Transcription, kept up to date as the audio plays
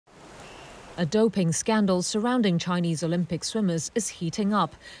A doping scandal surrounding Chinese Olympic swimmers is heating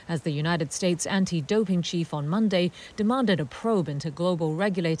up as the United States anti-doping chief on Monday demanded a probe into global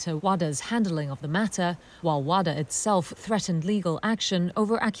regulator WADA's handling of the matter, while WADA itself threatened legal action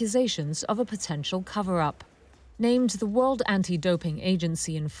over accusations of a potential cover-up. Named the World Anti-Doping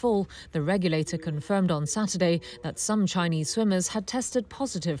Agency in full, the regulator confirmed on Saturday that some Chinese swimmers had tested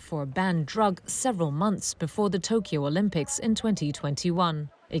positive for a banned drug several months before the Tokyo Olympics in 2021.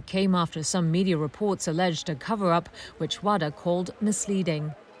 It came after some media reports alleged a cover-up, which WADA called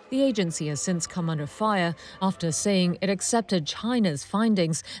misleading. The agency has since come under fire after saying it accepted China's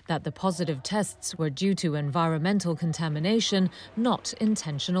findings that the positive tests were due to environmental contamination, not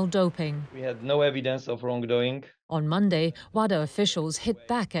intentional doping. We had no evidence of wrongdoing. On Monday, WADA officials hit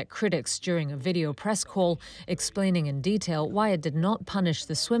back at critics during a video press call, explaining in detail why it did not punish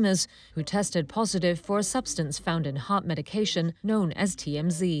the swimmers who tested positive for a substance found in heart medication known as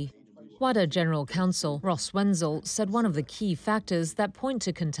TMZ. WADA General Counsel Ross Wenzel said one of the key factors that point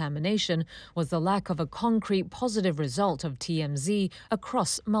to contamination was the lack of a concrete positive result of TMZ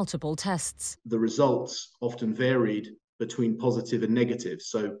across multiple tests. The results often varied between positive and negative,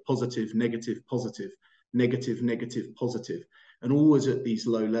 so positive, negative, positive, negative, negative, positive, and always at these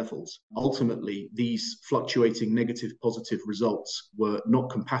low levels. Ultimately, these fluctuating negative positive results were not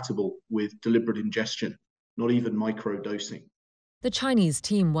compatible with deliberate ingestion, not even microdosing. The Chinese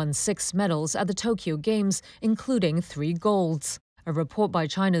team won 6 medals at the Tokyo Games, including 3 golds. A report by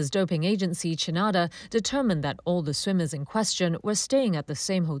China's doping agency, CHINADA, determined that all the swimmers in question were staying at the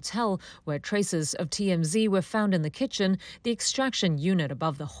same hotel where traces of TMZ were found in the kitchen, the extraction unit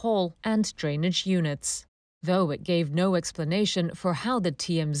above the hall, and drainage units. Though it gave no explanation for how the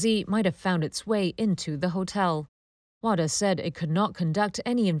TMZ might have found its way into the hotel. WADA said it could not conduct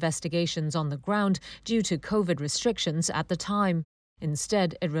any investigations on the ground due to COVID restrictions at the time.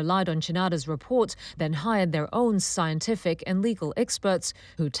 Instead, it relied on CHINADA's report, then hired their own scientific and legal experts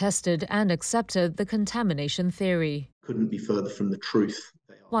who tested and accepted the contamination theory. Couldn't be further from the truth.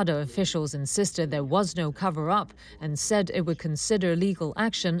 WADA officials insisted there was no cover-up and said it would consider legal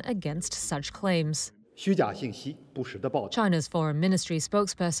action against such claims. China's foreign ministry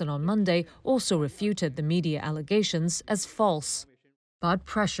spokesperson on Monday also refuted the media allegations as false. But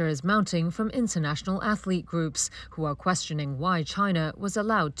pressure is mounting from international athlete groups who are questioning why China was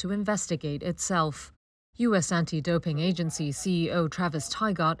allowed to investigate itself. U.S. anti-doping agency CEO Travis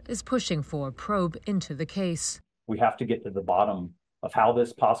Tygart is pushing for a probe into the case. We have to get to the bottom of how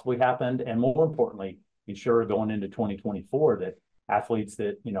this possibly happened, and more importantly, ensure going into 2024 that athletes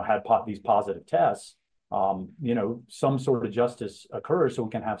that had these positive tests, some sort of justice occurs so we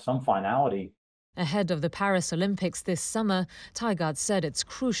can have some finality. Ahead of the Paris Olympics this summer, Tygart said it's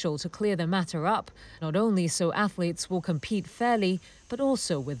crucial to clear the matter up, not only so athletes will compete fairly, but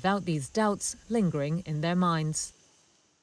also without these doubts lingering in their minds.